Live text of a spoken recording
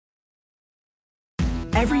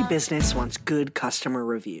Every business wants good customer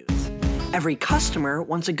reviews. Every customer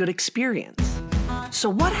wants a good experience.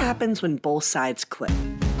 So what happens when both sides click?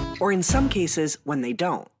 Or in some cases, when they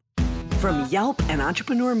don't? From Yelp and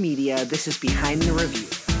Entrepreneur Media, this is Behind the Review.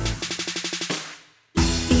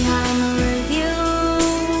 Behind the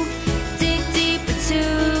review, dig deeper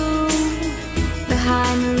too.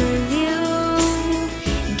 Behind the review,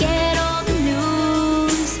 get all the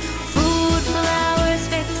news. Food, flowers,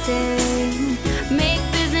 fixing, make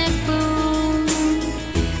business boom.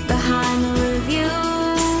 Behind the review,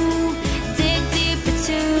 dig deeper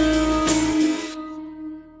too.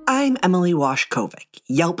 I'm Emily Washkovic,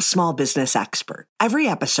 Yelp small business expert. Every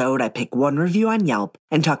episode, I pick one review on Yelp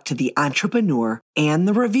and talk to the entrepreneur and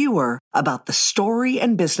the reviewer about the story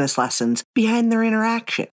and business lessons behind their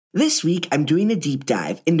interaction. This week, I'm doing a deep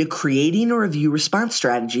dive into creating a review response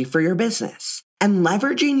strategy for your business and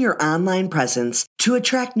leveraging your online presence to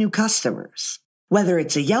attract new customers. Whether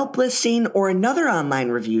it's a Yelp listing or another online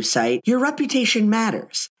review site, your reputation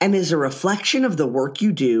matters and is a reflection of the work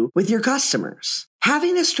you do with your customers.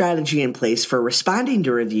 Having a strategy in place for responding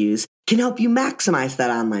to reviews can help you maximize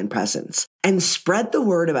that online presence and spread the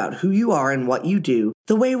word about who you are and what you do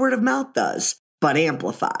the way word of mouth does, but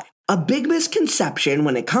amplify. A big misconception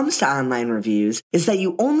when it comes to online reviews is that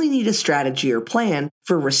you only need a strategy or plan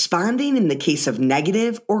for responding in the case of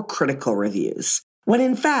negative or critical reviews, when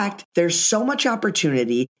in fact, there's so much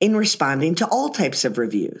opportunity in responding to all types of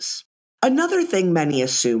reviews. Another thing many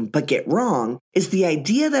assume but get wrong is the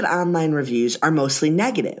idea that online reviews are mostly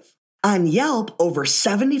negative. On Yelp, over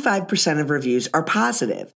 75% of reviews are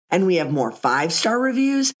positive, and we have more 5-star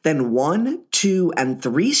reviews than 1, 2, and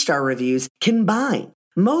 3-star reviews combined.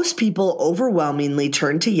 Most people overwhelmingly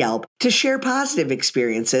turn to Yelp to share positive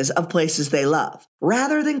experiences of places they love,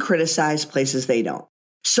 rather than criticize places they don't.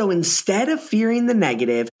 So instead of fearing the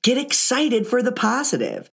negative, get excited for the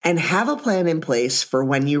positive and have a plan in place for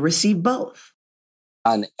when you receive both.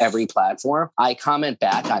 On every platform, I comment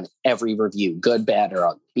back on every review, good, bad, or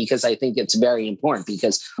ugly, because I think it's very important.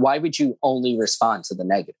 Because why would you only respond to the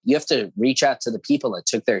negative? You have to reach out to the people that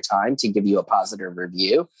took their time to give you a positive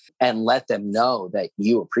review and let them know that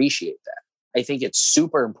you appreciate that. I think it's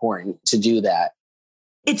super important to do that.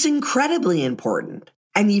 It's incredibly important.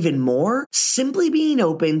 And even more, simply being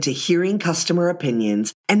open to hearing customer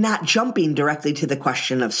opinions and not jumping directly to the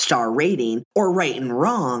question of star rating or right and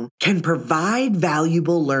wrong can provide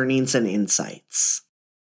valuable learnings and insights.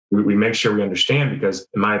 We make sure we understand because,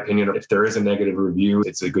 in my opinion, if there is a negative review,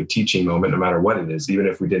 it's a good teaching moment, no matter what it is. Even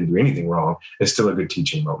if we didn't do anything wrong, it's still a good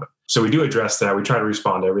teaching moment. So we do address that. We try to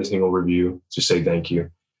respond to every single review to say thank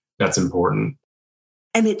you. That's important.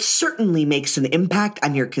 And it certainly makes an impact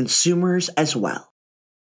on your consumers as well.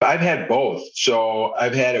 I've had both. So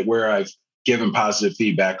I've had it where I've given positive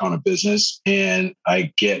feedback on a business and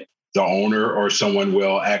I get the owner or someone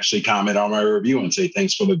will actually comment on my review and say,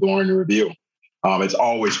 thanks for the glowing review. It's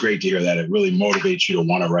always great to hear that. It really motivates you to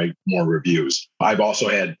want to write more reviews. I've also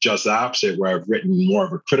had just the opposite where I've written more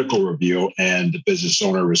of a critical review and the business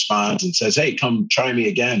owner responds and says, hey, come try me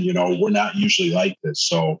again. We're not usually like this.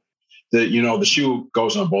 So the shoe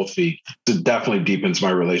goes on both feet. It definitely deepens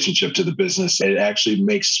my relationship to the business. It actually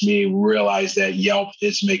makes me realize that Yelp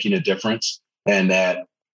is making a difference and that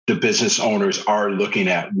the business owners are looking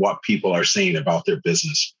at what people are saying about their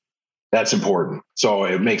business. That's important. So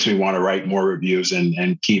it makes me want to write more reviews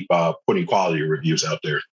and keep putting quality reviews out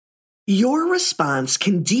there. Your response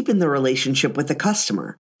can deepen the relationship with the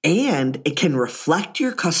customer, and it can reflect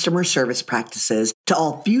your customer service practices to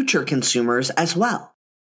all future consumers as well.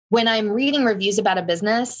 When I'm reading reviews about a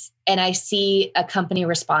business and I see a company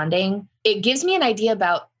responding, it gives me an idea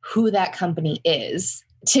about who that company is.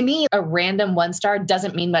 To me, a random 1-star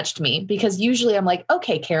doesn't mean much to me because usually I'm like,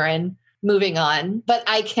 okay, Karen, moving on. But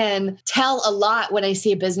I can tell a lot when I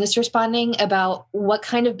see a business responding about what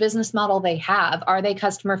kind of business model they have. Are they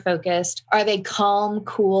customer focused? Are they calm,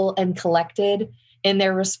 cool, and collected in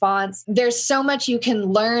their response? There's so much you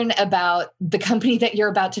can learn about the company that you're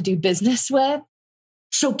about to do business with.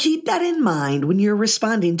 So keep that in mind when you're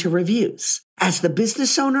responding to reviews. As the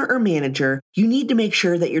business owner or manager, you need to make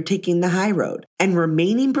sure that you're taking the high road and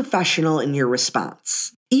remaining professional in your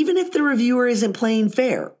response. Even if the reviewer isn't playing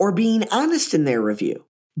fair or being honest in their review,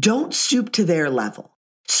 don't stoop to their level.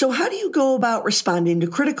 So how do you go about responding to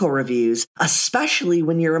critical reviews, especially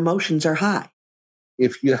when your emotions are high?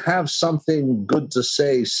 If you have something good to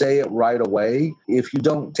say it right away. If you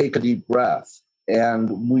don't, take a deep breath.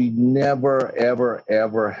 And we never, ever,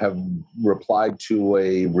 ever have replied to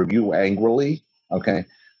a review angrily. Okay.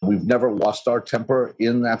 We've never lost our temper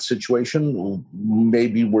in that situation.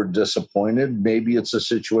 Maybe we're disappointed. Maybe it's a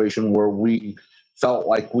situation where we felt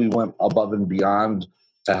like we went above and beyond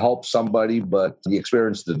to help somebody, but the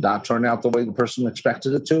experience did not turn out the way the person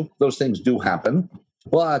expected it to. Those things do happen.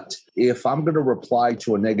 But if I'm going to reply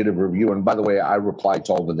to a negative review, and by the way, I reply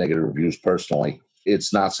to all the negative reviews personally,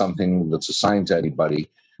 it's not something that's assigned to anybody.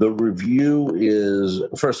 The review is,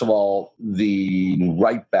 first of all, the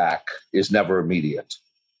write back is never immediate.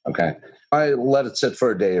 Okay. I let it sit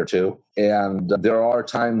for a day or two. And there are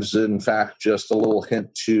times, in fact, just a little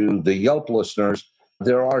hint to the Yelp listeners,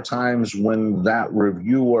 there are times when that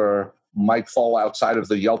reviewer might fall outside of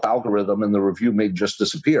the Yelp algorithm and the review may just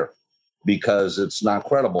disappear because it's not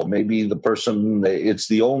credible. Maybe the person, it's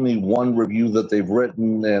the only one review that they've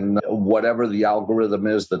written, and whatever the algorithm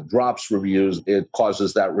is that drops reviews, it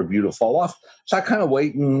causes that review to fall off. So I kind of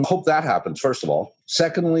wait and hope that happens, first of all.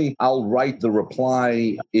 Secondly, I'll write the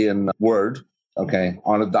reply in Word, okay,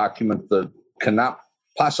 on a document that cannot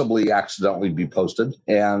possibly accidentally be posted.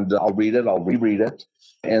 And I'll read it, I'll reread it,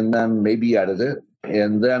 and then maybe edit it.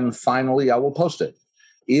 And then finally, I will post it.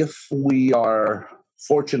 If we are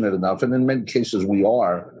fortunate enough, and in many cases we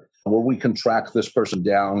are, where we can track this person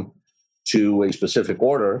down to a specific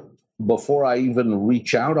order, before I even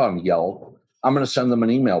reach out on Yelp, I'm going to send them an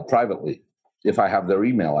email privately if I have their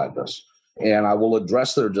email address. And I will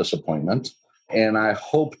address their disappointment. And I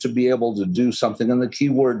hope to be able to do something. And the key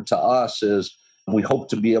word to us is we hope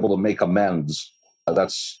to be able to make amends.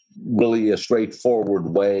 That's really a straightforward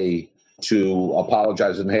way to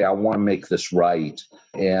apologize and, hey, I want to make this right,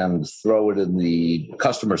 and throw it in the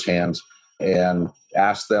customer's hands and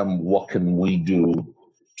ask them, what can we do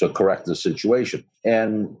to correct the situation?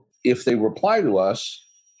 And if they reply to us,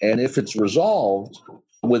 and if it's resolved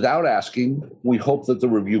without asking, we hope that the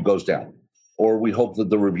review goes down, or we hope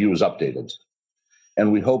that the review is updated.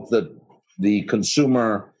 And we hope that the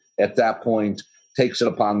consumer at that point takes it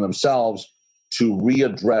upon themselves to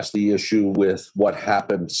readdress the issue with what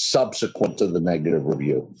happened subsequent to the negative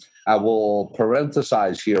review. I will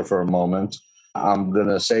parenthesize here for a moment. I'm going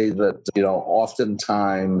to say that,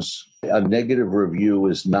 oftentimes a negative review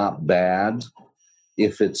is not bad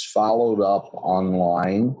if it's followed up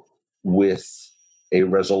online with a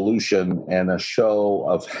resolution and a show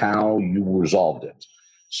of how you resolved it.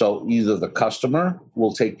 So either the customer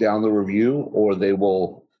will take down the review, or they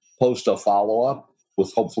will post a follow-up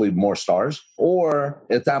with hopefully more stars. Or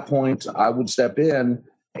at that point, I would step in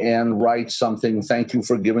and write something, thank you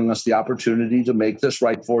for giving us the opportunity to make this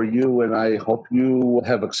right for you. And I hope you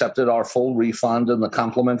have accepted our full refund and the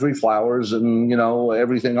complimentary flowers and,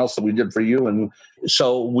 everything else that we did for you. And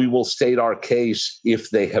so we will state our case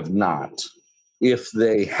if they have not. If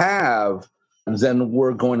they have, then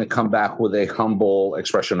we're going to come back with a humble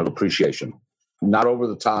expression of appreciation. Not over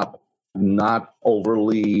the top, not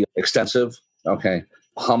overly extensive. Okay.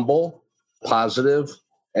 Humble, positive,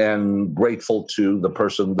 and grateful to the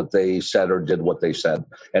person that they said or did what they said,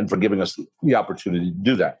 and for giving us the opportunity to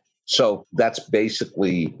do that. So that's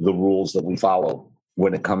basically the rules that we follow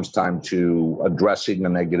when it comes time to addressing a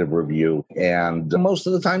negative review. And most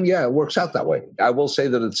of the time, it works out that way. I will say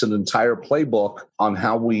that it's an entire playbook on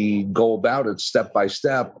how we go about it step by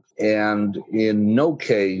step. And in no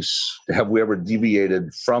case have we ever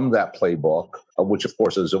deviated from that playbook, which of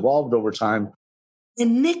course has evolved over time.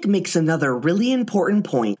 And Nick makes another really important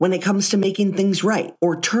point when it comes to making things right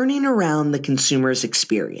or turning around the consumer's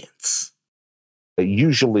experience.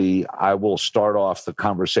 Usually I will start off the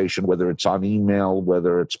conversation, whether it's on email,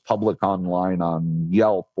 whether it's public online on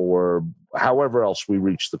Yelp, or however else we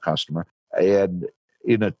reach the customer. And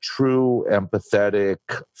in a true empathetic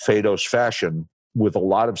Phaedos fashion, with a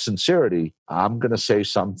lot of sincerity, I'm going to say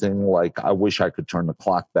something like, I wish I could turn the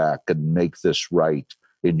clock back and make this right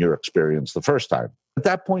in your experience the first time. At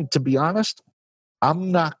that point, to be honest,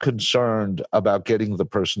 I'm not concerned about getting the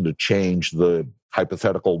person to change the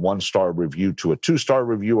hypothetical 1-star review to a 2-star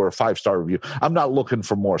review or a 5-star review. I'm not looking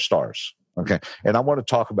for more stars. Okay. And I want to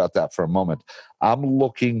talk about that for a moment. I'm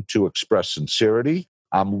looking to express sincerity.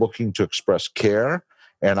 I'm looking to express care.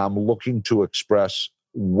 And I'm looking to express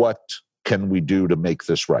what can we do to make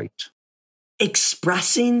this right.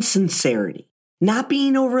 Expressing sincerity, not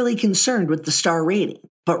being overly concerned with the star rating,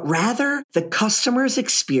 but rather the customer's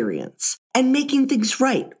experience and making things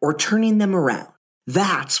right or turning them around.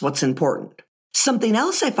 That's what's important. Something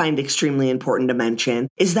else I find extremely important to mention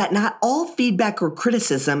is that not all feedback or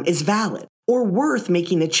criticism is valid or worth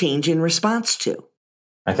making a change in response to.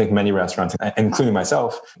 I think many restaurants, including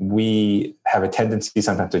myself, we have a tendency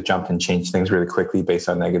sometimes to jump and change things really quickly based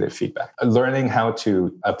on negative feedback. Learning how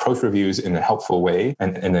to approach reviews in a helpful way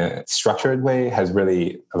and in a structured way has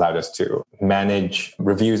really allowed us to manage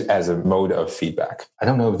reviews as a mode of feedback. I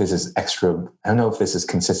don't know if this is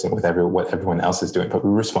consistent with what everyone else is doing, but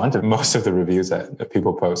we respond to most of the reviews that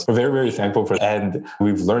people post. We're very, very thankful for it. And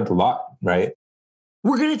we've learned a lot, right?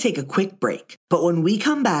 We're going to take a quick break, but when we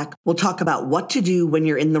come back, we'll talk about what to do when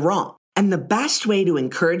you're in the wrong and the best way to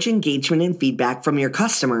encourage engagement and feedback from your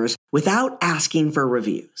customers without asking for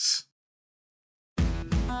reviews.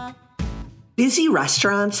 Busy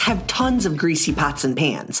restaurants have tons of greasy pots and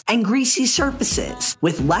pans and greasy surfaces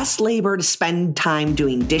with less labor to spend time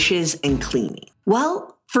doing dishes and cleaning. Well,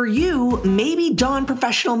 for you, maybe Dawn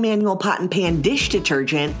Professional Manual Pot and Pan Dish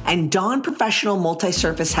Detergent and Dawn Professional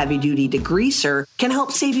Multi-Surface Heavy Duty Degreaser can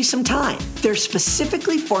help save you some time. They're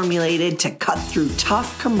specifically formulated to cut through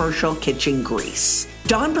tough commercial kitchen grease.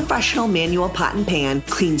 Dawn Professional Manual Pot and Pan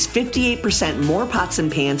cleans 58% more pots and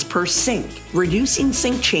pans per sink, reducing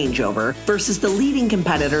sink changeover versus the leading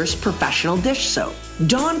competitor's Professional Dish Soap.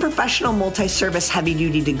 Dawn Professional Multi-Surface Heavy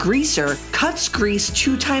Duty Degreaser cuts grease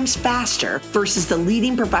 2 times faster versus the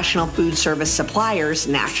leading professional food service supplier's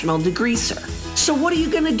National Degreaser. So what are you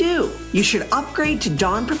going to do? You should upgrade to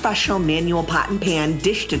Dawn Professional Manual Pot and Pan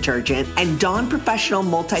Dish Detergent and Dawn Professional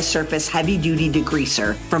Multi-Surface Heavy Duty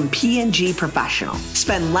Degreaser from P&G Professional.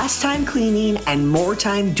 Spend less time cleaning and more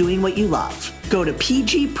time doing what you love. Go to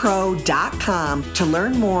pgpro.com to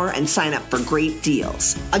learn more and sign up for great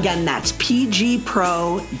deals. Again, that's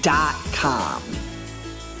pgpro.com.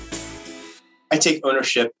 I take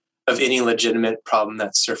ownership of any legitimate problem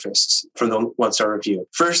that surfaced from the one-star review.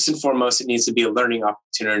 First and foremost, it needs to be a learning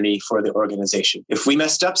opportunity for the organization. If we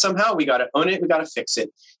messed up somehow, we got to own it, we got to fix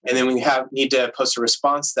it. And then we need to post a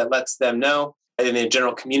response that lets them know in the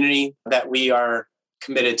general community that we are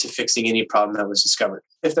committed to fixing any problem that was discovered.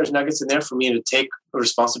 If there's nuggets in there for me to take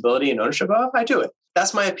responsibility and ownership of, I do it.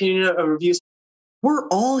 That's my opinion of reviews. We're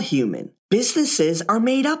all human. Businesses are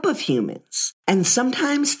made up of humans. And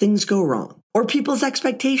sometimes things go wrong or people's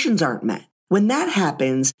expectations aren't met. When that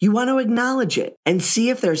happens, you want to acknowledge it and see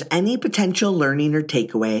if there's any potential learning or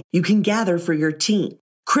takeaway you can gather for your team.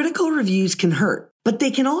 Critical reviews can hurt, but they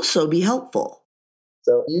can also be helpful.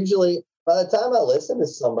 So usually by the time I listen to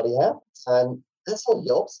somebody half the time, that's what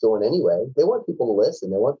Yelp's doing anyway. They want people to listen.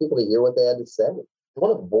 They want people to hear what they had to say. They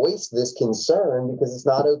want to voice this concern because it's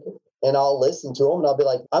not okay. And I'll listen to them and I'll be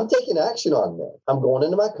like, I'm taking action on that. I'm going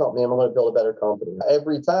into my company. I'm going to build a better company.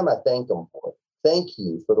 Every time I thank them for it. Thank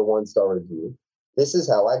you for the one-star review. This is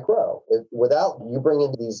how I grow. Without you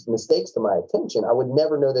bringing these mistakes to my attention, I would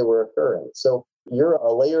never know they were occurring. So you're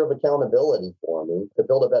a layer of accountability for me to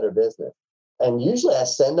build a better business. And usually I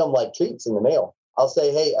send them like treats in the mail. I'll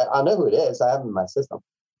say, hey, I know who it is. I have it in my system.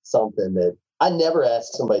 Something that I never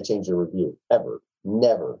ask somebody to change their review, ever.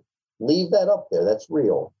 Never. Leave that up there. That's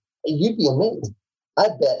real. You'd be amazed. I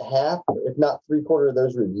bet half, if not 3/4 of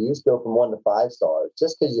those reviews go from 1 to 5 stars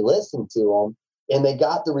just because you listened to them and they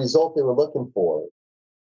got the result they were looking for.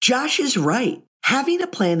 Josh is right. Having a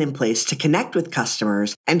plan in place to connect with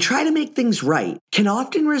customers and try to make things right can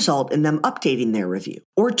often result in them updating their review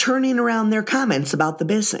or turning around their comments about the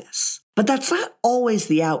business. But that's not always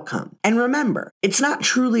the outcome. And remember, it's not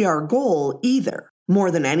truly our goal either.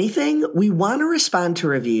 More than anything, we want to respond to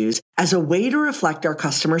reviews as a way to reflect our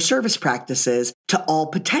customer service practices to all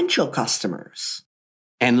potential customers.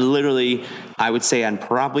 And literally, I would say on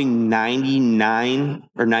probably 99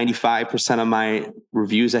 or 95% of my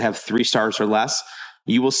reviews that have 3 stars or less,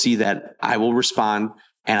 you will see that I will respond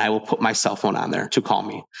and I will put my cell phone on there to call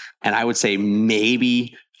me. And I would say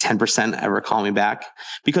maybe 10% ever call me back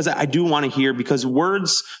because I do want to hear, because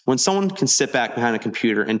words, when someone can sit back behind a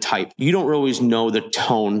computer and type, you don't always know the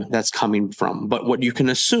tone that's coming from. But what you can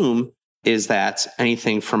assume is that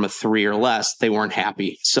anything from a 3 or less, they weren't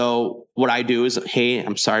happy. So what I do is, hey,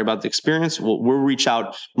 I'm sorry about the experience. We'll reach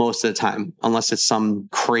out most of the time, unless it's some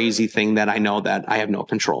crazy thing that I know that I have no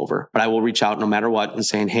control over. But I will reach out no matter what and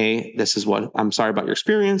saying, hey, this is what I'm sorry about your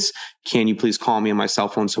experience. Can you please call me on my cell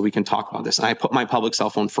phone so we can talk about this? And I put my public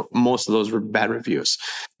cell phone for most of those bad reviews.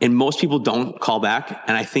 And most people don't call back.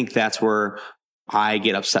 And I think that's where I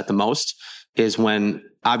get upset the most, is when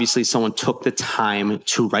obviously someone took the time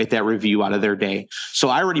to write that review out of their day. So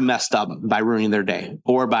I already messed up by ruining their day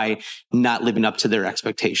or by not living up to their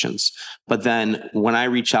expectations. But then when I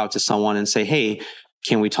reach out to someone and say, hey,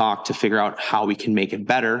 can we talk to figure out how we can make it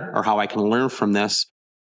better or how I can learn from this?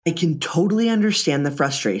 I can totally understand the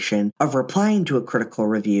frustration of replying to a critical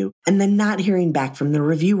review and then not hearing back from the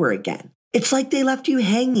reviewer again. It's like they left you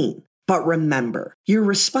hanging. But remember, your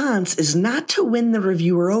response is not to win the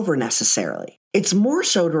reviewer over necessarily. It's more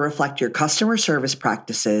so to reflect your customer service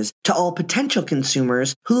practices to all potential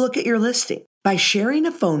consumers who look at your listing. By sharing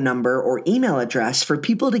a phone number or email address for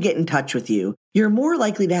people to get in touch with you, you're more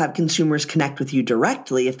likely to have consumers connect with you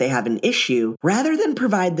directly if they have an issue, rather than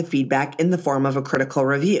provide the feedback in the form of a critical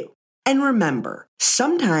review. And remember,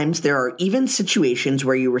 sometimes there are even situations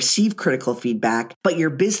where you receive critical feedback, but your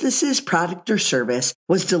business's product or service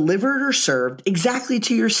was delivered or served exactly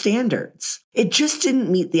to your standards. It just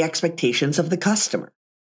didn't meet the expectations of the customer.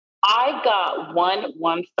 I got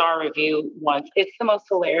one-star review once. It's the most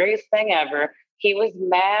hilarious thing ever. He was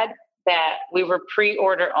mad that we were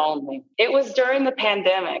pre-order only. It was during the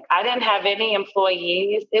pandemic. I didn't have any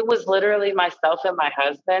employees. It was literally myself and my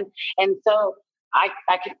husband. And so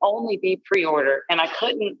I could only be pre-order, and I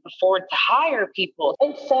couldn't afford to hire people.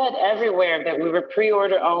 It said everywhere that we were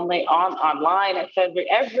pre-order only online. It said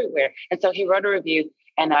everywhere. And so he wrote a review,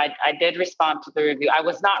 and I did respond to the review. I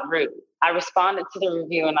was not rude. I responded to the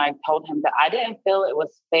review, and I told him that I didn't feel it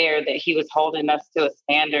was fair that he was holding us to a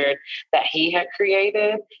standard that he had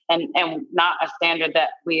created and not a standard that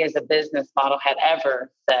we as a business model had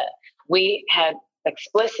ever set. We had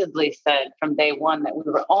explicitly said from day one that we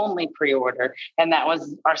were only pre-order, and that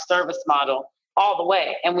was our service model all the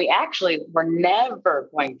way. And we actually were never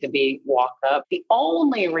going to be walk-up. The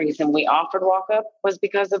only reason we offered walk-up was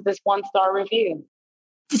because of this one-star review.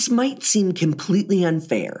 This might seem completely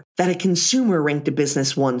unfair that a consumer ranked a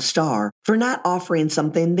business 1 star for not offering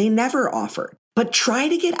something they never offered, but try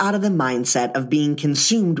to get out of the mindset of being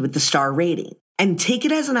consumed with the star rating and take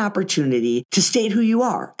it as an opportunity to state who you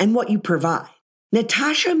are and what you provide.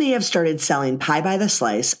 Natasha may have started selling pie by the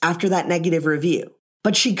slice after that negative review,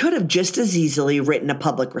 but she could have just as easily written a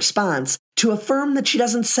public response to affirm that she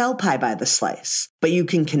doesn't sell pie by the slice, but you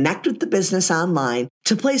can connect with the business online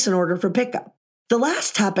to place an order for pickup. The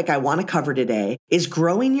last topic I want to cover today is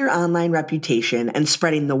growing your online reputation and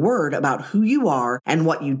spreading the word about who you are and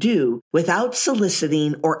what you do without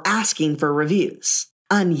soliciting or asking for reviews.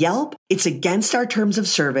 On Yelp, it's against our terms of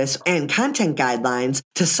service and content guidelines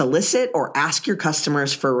to solicit or ask your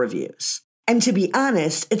customers for reviews. And to be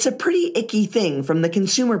honest, it's a pretty icky thing from the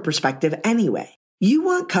consumer perspective anyway. You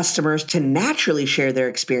want customers to naturally share their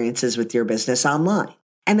experiences with your business online.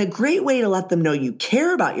 And a great way to let them know you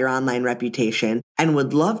care about your online reputation and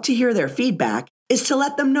would love to hear their feedback is to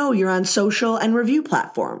let them know you're on social and review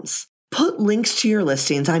platforms. Put links to your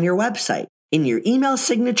listings on your website, in your email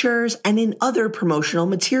signatures, and in other promotional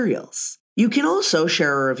materials. You can also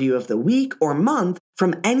share a review of the week or month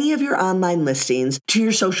from any of your online listings to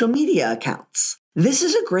your social media accounts. This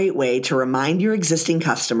is a great way to remind your existing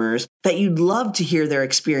customers that you'd love to hear their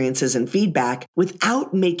experiences and feedback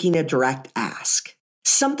without making a direct ask.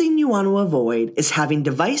 Something you want to avoid is having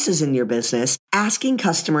devices in your business asking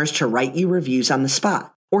customers to write you reviews on the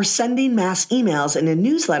spot, or sending mass emails in a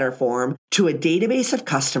newsletter form to a database of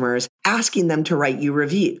customers asking them to write you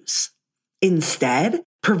reviews. Instead,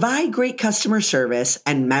 provide great customer service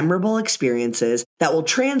and memorable experiences that will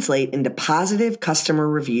translate into positive customer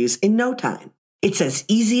reviews in no time. It's as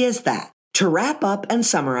easy as that. To wrap up and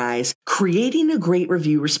summarize, creating a great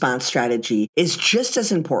review response strategy is just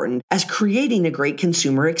as important as creating a great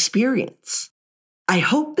consumer experience. I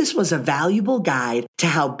hope this was a valuable guide to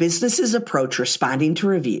how businesses approach responding to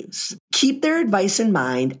reviews. Keep their advice in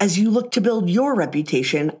mind as you look to build your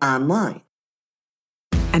reputation online.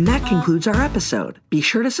 And that concludes our episode. Be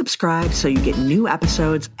sure to subscribe so you get new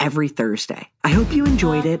episodes every Thursday. I hope you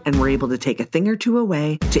enjoyed it and were able to take a thing or two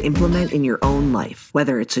away to implement in your own life.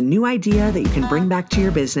 Whether it's a new idea that you can bring back to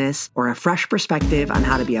your business or a fresh perspective on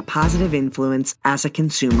how to be a positive influence as a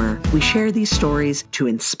consumer, we share these stories to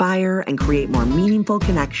inspire and create more meaningful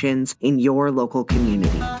connections in your local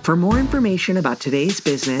community. For more information about today's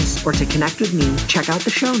business or to connect with me, check out the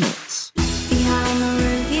show notes. Behind the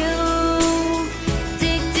review,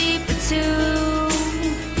 dig deeper too.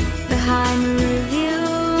 Behind the review,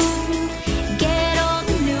 get all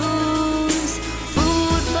the news.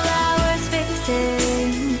 Food, flowers,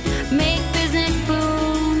 fixing, make business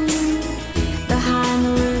boom. Behind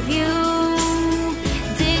the review,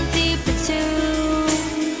 dig deeper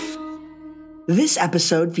too. This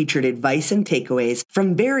episode featured advice and takeaways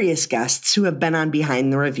from various guests who have been on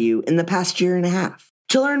Behind the Review in the past year and a half.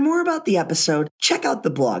 To learn more about the episode, check out the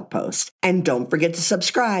blog post. And don't forget to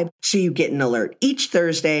subscribe so you get an alert each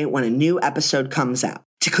Thursday when a new episode comes out.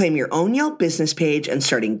 To claim your own Yelp business page and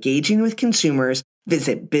start engaging with consumers,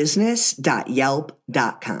 visit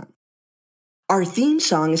business.yelp.com. Our theme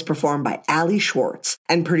song is performed by Ali Schwartz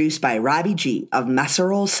and produced by Robbie G of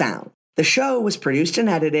Messerol Sound. The show was produced and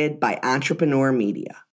edited by Entrepreneur Media.